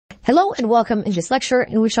Hello and welcome in this lecture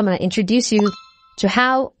in which I'm going to introduce you to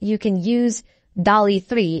how you can use DALL-E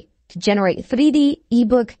 3 to generate 3D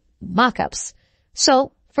ebook mockups.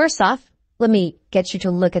 So first off, let me get you to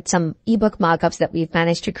look at some ebook mockups that we've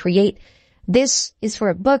managed to create. This is for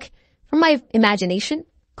a book from my imagination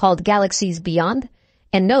called Galaxies Beyond.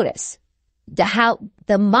 And notice how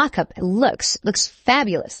the mockup looks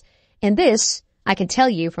fabulous. And this, I can tell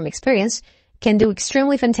you from experience, can do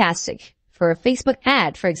extremely fantastic for a Facebook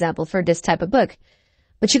ad, for example, for this type of book.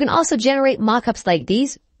 But you can also generate mockups like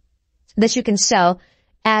these that you can sell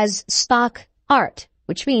as stock art,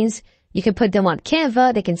 which means you can put them on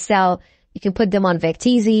Canva, they can sell, you can put them on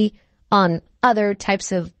Vecteezy, on other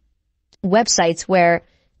types of websites where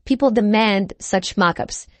people demand such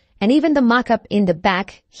mockups. And even the mockup in the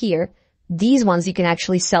back here, these ones you can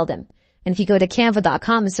actually sell them. And if you go to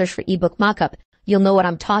canva.com and search for ebook mockup, you'll know what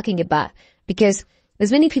I'm talking about, because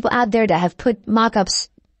there's many people out there that have put mockups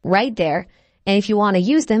right there. And if you want to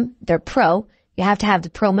use them, they're pro. You have to have the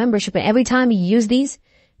pro membership. And every time you use these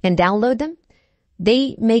and download them,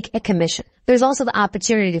 they make a commission. There's also the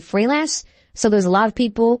opportunity to freelance. So there's a lot of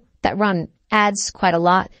people that run ads quite a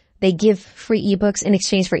lot. They give free ebooks in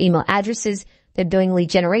exchange for email addresses. They're doing lead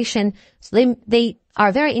generation. So they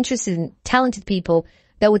are very interested in talented people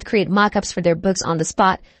that would create mockups for their books on the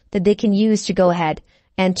spot that they can use to go ahead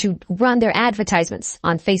and to run their advertisements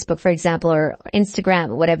on Facebook, for example, or Instagram,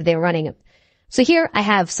 or whatever they're running. So here I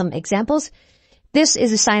have some examples. This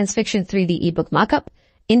is a science fiction 3D ebook mockup.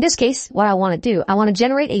 In this case, what I want to do, I want to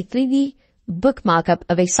generate a 3D book mockup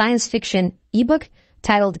of a science fiction ebook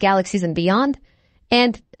titled Galaxies and Beyond.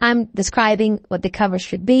 And I'm describing what the cover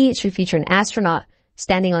should be. It should feature an astronaut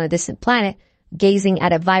standing on a distant planet, gazing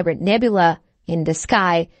at a vibrant nebula in the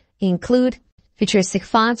sky. Include futuristic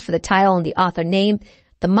fonts for the title and the author name.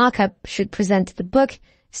 The mockup should present the book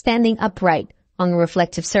standing upright on a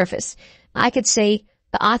reflective surface. I could say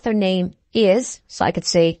the author name is, so I could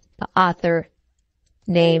say the author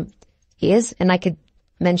name is, and I could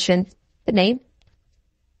mention the name.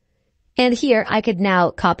 And here I could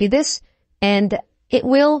now copy this, and it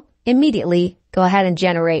will immediately go ahead and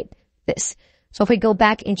generate this. So if we go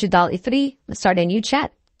back into DALL-E 3, let's start a new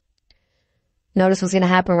chat. Notice what's going to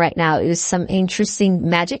happen right now is some interesting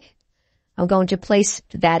magic. I'm going to place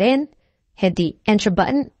that in, hit the enter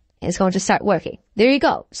button, and it's going to start working. There you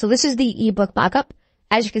go. So this is the ebook mockup.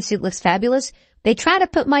 As you can see, it looks fabulous. They try to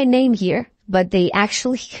put my name here, but they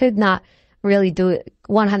actually could not really do it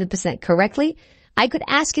 100% correctly. I could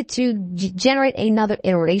ask it to generate another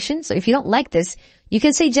iteration. So if you don't like this, you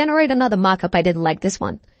can say generate another mockup. I didn't like this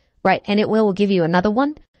one, right? And it will give you another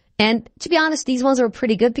one. And to be honest, these ones are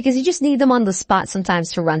pretty good because you just need them on the spot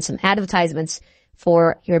sometimes to run some advertisements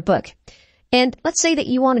for your book. And let's say that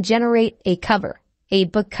you want to generate a cover, a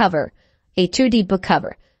book cover, a 2D book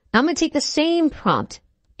cover. Now I'm going to take the same prompt,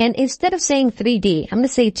 and instead of saying 3D, I'm going to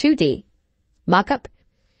say 2D mockup,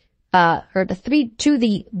 or the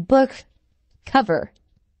 2D book cover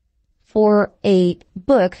for a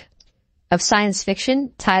book of science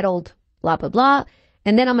fiction titled blah, blah, blah.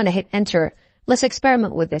 And then I'm going to hit enter. Let's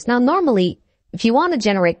experiment with this. Now, normally, if you want to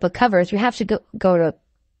generate book covers, you have to go to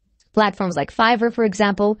platforms like Fiverr, for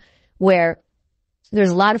example, where there's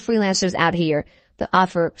a lot of freelancers out here that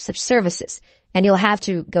offer such services. And you'll have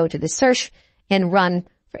to go to the search and run,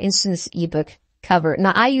 for instance, ebook cover.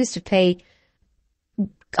 Now, I used to pay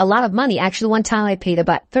a lot of money. Actually, one time I paid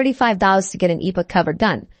about $35 to get an ebook cover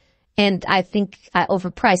done. And I think I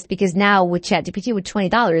overpriced because now with ChatGPT, with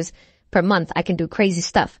 $20 per month, I can do crazy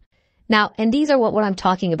stuff. Now, and these are what I'm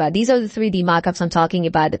talking about. These are the 3D mockups I'm talking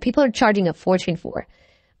about that people are charging a fortune for,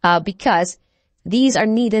 because these are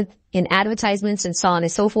needed in advertisements and so on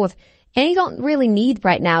and so forth. And you don't really need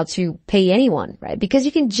right now to pay anyone, right? Because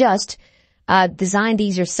you can just design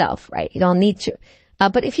these yourself, right? You don't need to.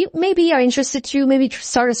 But if you maybe are interested to maybe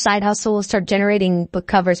start a side hustle, start generating book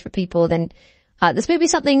covers for people, then this may be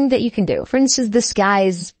something that you can do. For instance, this guy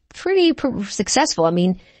is pretty successful. I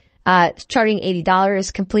mean, charging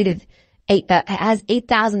 $80, completed has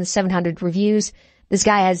 8,700 reviews. This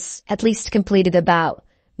guy has at least completed about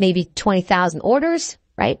maybe 20,000 orders,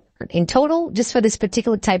 right? In total, just for this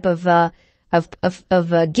particular type of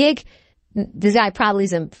gig. This guy probably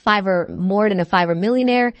is more than a Fiverr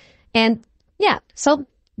millionaire. And yeah, so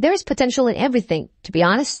there's potential in everything, to be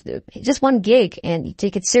honest. Just one gig, and you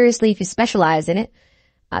take it seriously if you specialize in it.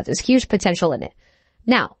 There's huge potential in it.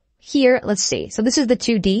 Now, here, let's see. So this is the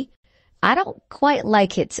 2D. I don't quite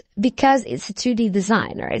like it because it's a 2D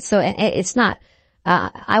design, right? So it's not,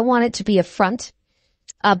 I want it to be a front.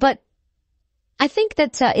 But I think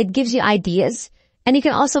that it gives you ideas, and you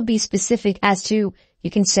can also be specific as to,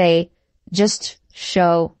 you can say, just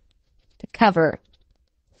show the cover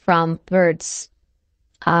from bird's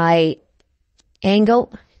eye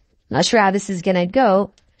angle. Not sure how this is going to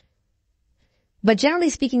go, but generally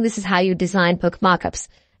speaking, this is how you design book mockups.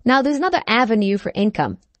 Now, there's another avenue for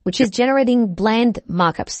income, which is generating bland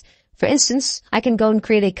mockups. For instance, I can go and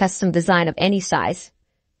create a custom design of any size.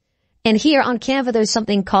 And here on Canva, there's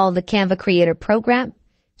something called the Canva Creator Program.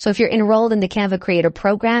 So if you're enrolled in the Canva Creator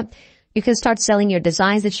Program, you can start selling your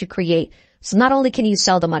designs that you create. So not only can you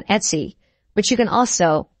sell them on Etsy, but you can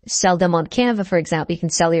also sell them on Canva, for example. You can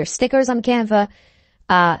sell your stickers on Canva,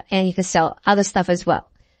 and you can sell other stuff as well.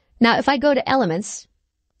 Now, if I go to Elements,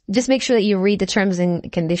 just make sure that you read the terms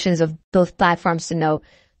and conditions of both platforms to know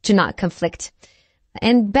to not conflict.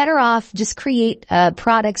 And better off just create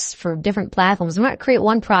products for different platforms. You might create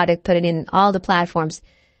one product, put it in all the platforms,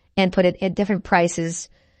 and put it at different prices.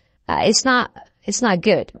 It's not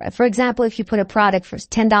good. Right? For example, if you put a product for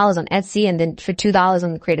 $10 on Etsy and then for $2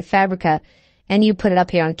 on Creative Fabrica, and you put it up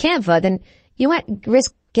here on Canva, then you might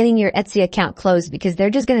risk getting your Etsy account closed because they're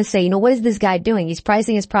just going to say, what is this guy doing? He's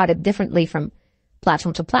pricing his product differently from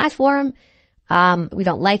platform to platform. We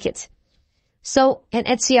don't like it. So, and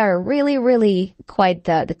Etsy are really, really quite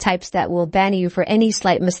the types that will ban you for any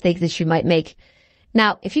slight mistake that you might make.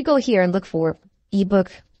 Now, if you go here and look for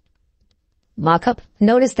ebook mockup,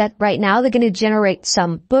 notice that right now they're going to generate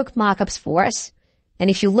some book mockups for us. And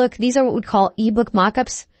if you look, these are what we call ebook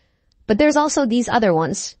mockups. But there's also these other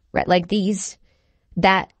ones, right? Like these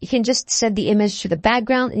that you can just set the image to the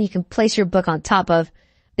background and you can place your book on top of.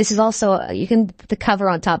 This is also, you can put the cover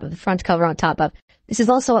on top of, the front cover on top of. This is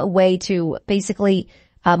also a way to basically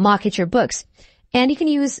market your books. And you can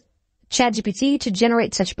use ChatGPT to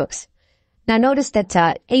generate such books. Now notice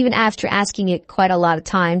that even after asking it quite a lot of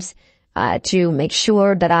times to make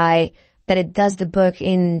sure that it does the book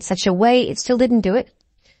in such a way, it still didn't do it.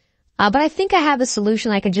 But I think I have a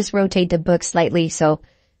solution. I can just rotate the book slightly. So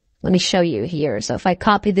let me show you here. So if I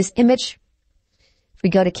copy this image, if we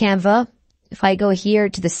go to Canva, if I go here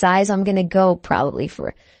to the size, I'm going to go probably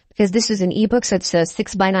for, because this is an ebook, so it's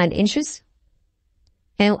 6 by 9 inches.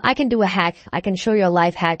 And I can do a hack. I can show you a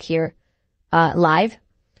live hack here, live.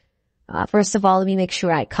 First of all, let me make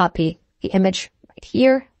sure I copy the image right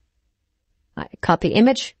here. I copy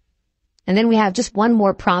image. And then we have just one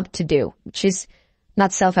more prompt to do, which is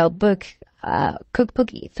not self-help book, cookbook,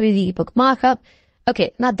 3D book mockup.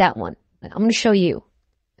 Okay, not that one. I'm going to show you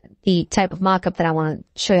the type of mockup that I want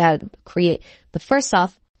to show you how to create. But first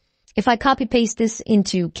off, if I copy paste this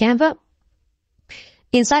into Canva,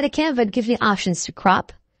 inside of Canva, it gives me options to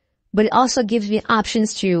crop, but it also gives me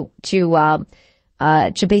options to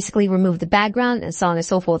basically remove the background and so on and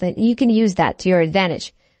so forth. And you can use that to your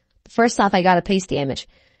advantage. First off, I got to paste the image.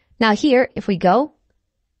 Now here, if we go,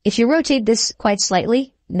 if you rotate this quite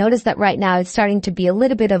slightly, notice that right now it's starting to be a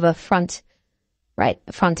little bit of a front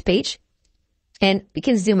page. And we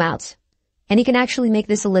can zoom out. And you can actually make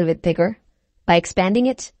this a little bit bigger by expanding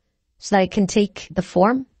it so that it can take the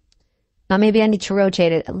form. Now maybe I need to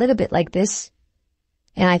rotate it a little bit like this.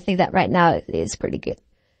 And I think that right now it is pretty good.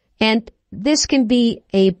 And this can be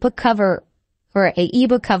a book cover or a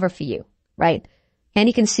ebook cover for you, right? And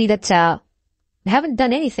you can see that I haven't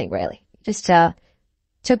done anything really. Just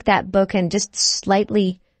took that book and just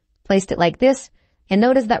slightly placed it like this. And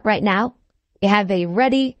notice that right now you have a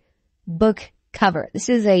ready book cover. This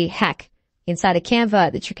is a hack inside of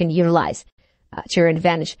Canva that you can utilize to your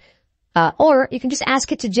advantage. Or you can just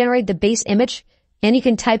ask it to generate the base image and you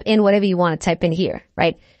can type in whatever you want to type in here,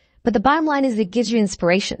 right? But the bottom line is it gives you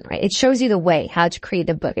inspiration, right? It shows you the way how to create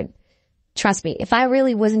a book. And trust me, if I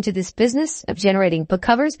really was into this business of generating book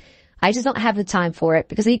covers, I just don't have the time for it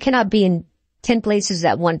because you cannot be in 10 places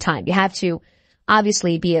at one time. You have to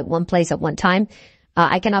obviously be at one place at one time.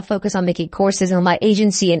 I cannot focus on making courses on my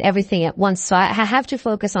agency and everything at once. So I have to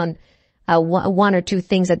focus on one or two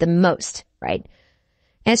things at the most, right?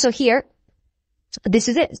 And so here, this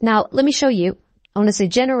is it. Now, let me show you. I want to say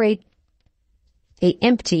generate a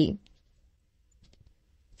empty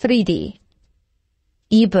 3D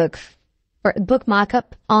ebook or book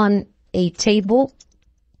mockup on a table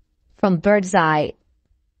from bird's eye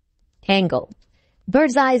angle.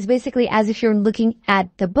 Bird's eye is basically as if you're looking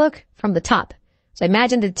at the book from the top. So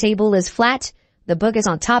imagine the table is flat, the book is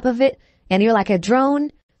on top of it, and you're like a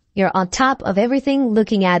drone. You're on top of everything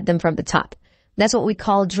looking at them from the top. That's what we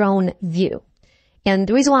call drone view. And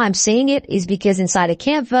the reason why I'm saying it is because inside of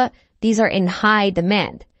Canva, these are in high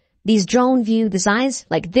demand. These drone view designs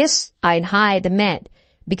like this are in high demand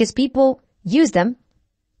because people use them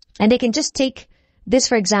and they can just take this,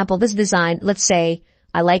 for example, this design. Let's say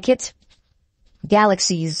I like it,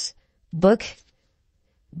 Galaxy's book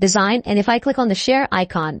design. And if I click on the share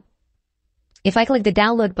icon if I click the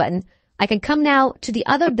download button, I can come now to the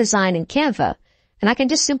other design in Canva, and I can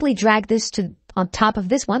just simply drag this on top of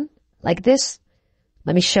this one, like this.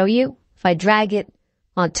 Let me show you. If I drag it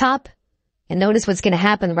on top, and notice what's going to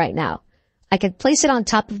happen right now. I can place it on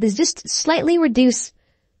top of this, just slightly reduce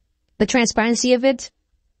the transparency of it.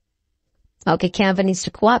 Okay, Canva needs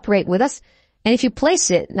to cooperate with us. And if you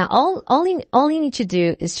place it, now all you need to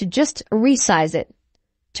do is to just resize it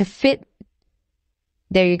to fit.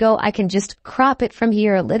 There you go. I can just crop it from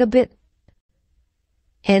here a little bit.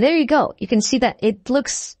 And there you go. You can see that it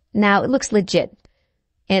looks legit.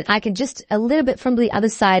 And I can just a little bit from the other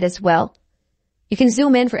side as well. You can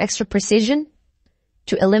zoom in for extra precision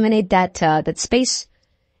to eliminate that space.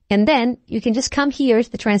 And then you can just come here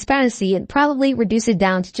to the transparency and probably reduce it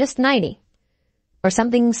down to just 90 or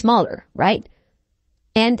something smaller, right?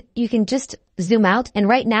 And you can just zoom out. And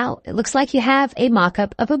right now it looks like you have a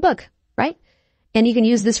mock-up of a book, right? And you can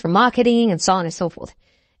use this for marketing and so on and so forth.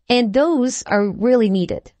 And those are really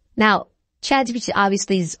needed. Now, ChatGPT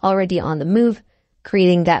obviously is already on the move,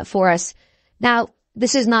 creating that for us. Now,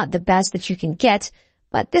 this is not the best that you can get,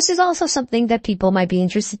 but this is also something that people might be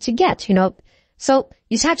interested to get, you know. So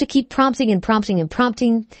you just have to keep prompting and prompting and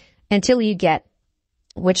prompting until you get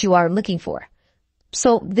what you are looking for.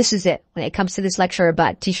 So this is it when it comes to this lecture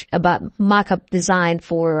about mock-up design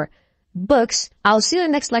for books. I'll see you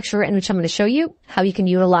in the next lecture in which I'm going to show you how you can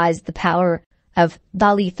utilize the power of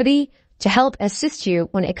DALL-E 3 to help assist you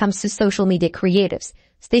when it comes to social media creatives.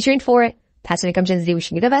 Stay tuned for it. Pastor Nick,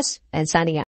 wishing you the best and signing out.